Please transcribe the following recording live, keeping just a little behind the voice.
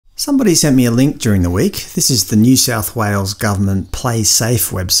Somebody sent me a link during the week. This is the New South Wales Government Play Safe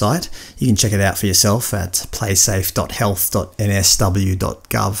website. You can check it out for yourself at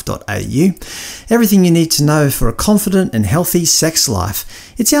playsafe.health.nsw.gov.au. Everything you need to know for a confident and healthy sex life.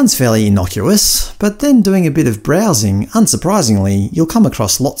 It sounds fairly innocuous, but then doing a bit of browsing, unsurprisingly, you'll come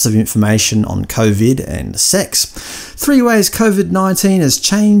across lots of information on COVID and sex. 3 ways COVID-19 has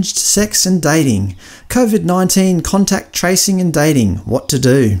changed sex and dating. COVID-19 contact tracing and dating. What to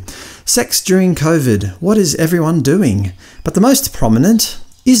do. Sex during COVID. What is everyone doing? But the most prominent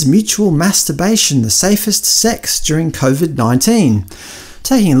is mutual masturbation the safest sex during COVID-19?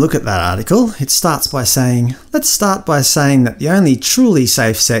 Taking a look at that article, it starts by saying, let's start by saying that the only truly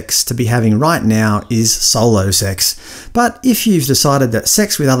safe sex to be having right now is solo sex. But if you've decided that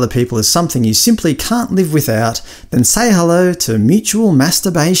sex with other people is something you simply can't live without, then say hello to mutual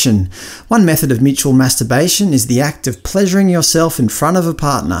masturbation. One method of mutual masturbation is the act of pleasuring yourself in front of a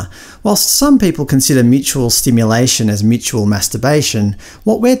partner. Whilst some people consider mutual stimulation as mutual masturbation,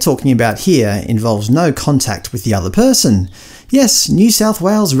 what we're talking about here involves no contact with the other person. Yes, New South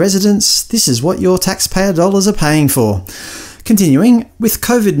Wales residents, this is what your taxpayer dollars are paying for. Continuing, with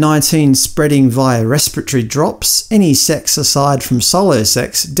COVID-19 spreading via respiratory drops, any sex aside from solo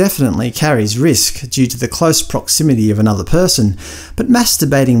sex definitely carries risk due to the close proximity of another person, but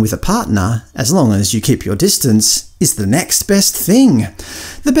masturbating with a partner, as long as you keep your distance, is the next best thing.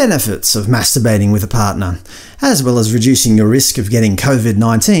 The benefits of masturbating with a partner. As well as reducing your risk of getting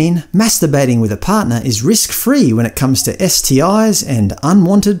COVID-19, masturbating with a partner is risk-free when it comes to STIs and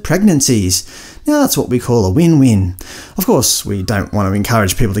unwanted pregnancies. Now that's what we call a win-win. Of course, we don't want to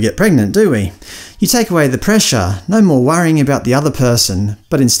encourage people to get pregnant, do we? You take away the pressure, no more worrying about the other person,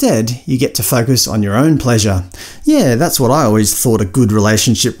 but instead you get to focus on your own pleasure. Yeah, that's what I always thought a good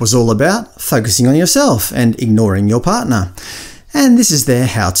relationship was all about, focusing on yourself and ignoring your partner. And this is their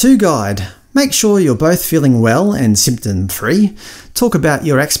how-to guide. Make sure you're both feeling well and symptom-free. Talk about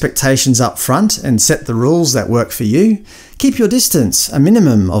your expectations up front and set the rules that work for you. Keep your distance, a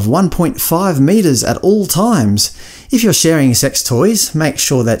minimum of 1.5 metres at all times. If you're sharing sex toys, make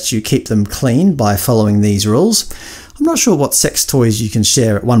sure that you keep them clean by following these rules. I'm not sure what sex toys you can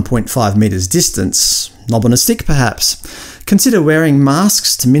share at 1.5 metres distance. Knob on a stick, perhaps. Consider wearing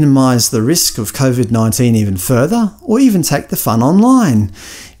masks to minimise the risk of COVID-19 even further, or even take the fun online.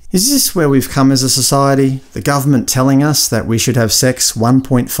 Is this where we've come as a society? The government telling us that we should have sex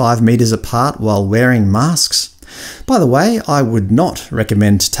 1.5 metres apart while wearing masks? By the way, I would not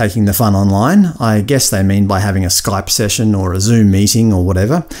recommend taking the fun online. I guess they mean by having a Skype session or a Zoom meeting or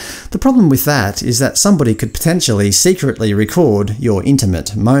whatever. The problem with that is that somebody could potentially secretly record your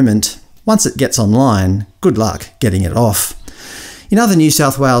intimate moment. Once it gets online, good luck getting it off. In other New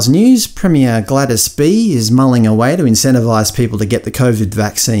South Wales news, Premier Gladys B is mulling a way to incentivise people to get the COVID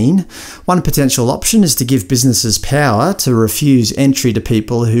vaccine. One potential option is to give businesses power to refuse entry to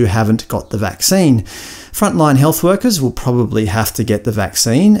people who haven't got the vaccine. Frontline health workers will probably have to get the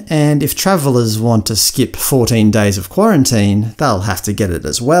vaccine, and if travellers want to skip 14 days of quarantine, they'll have to get it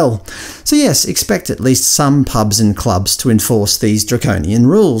as well. So yes, expect at least some pubs and clubs to enforce these draconian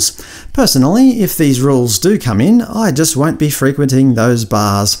rules. Personally, if these rules do come in, I just won't be frequenting those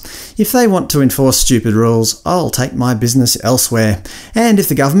bars. If they want to enforce stupid rules, I'll take my business elsewhere. And if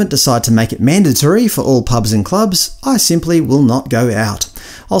the government decide to make it mandatory for all pubs and clubs, I simply will not go out.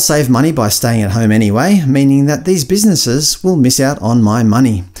 I'll save money by staying at home anyway, meaning that these businesses will miss out on my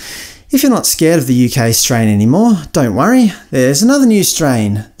money. If you're not scared of the UK strain anymore, don't worry, there's another new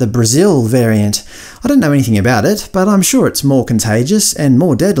strain, the Brazil variant. I don't know anything about it, but I'm sure it's more contagious and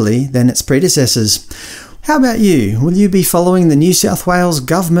more deadly than its predecessors. How about you? Will you be following the New South Wales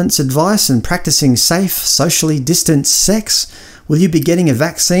government's advice and practising safe, socially distanced sex? Will you be getting a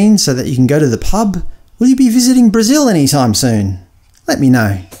vaccine so that you can go to the pub? Will you be visiting Brazil anytime soon? Let me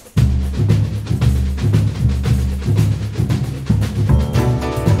know.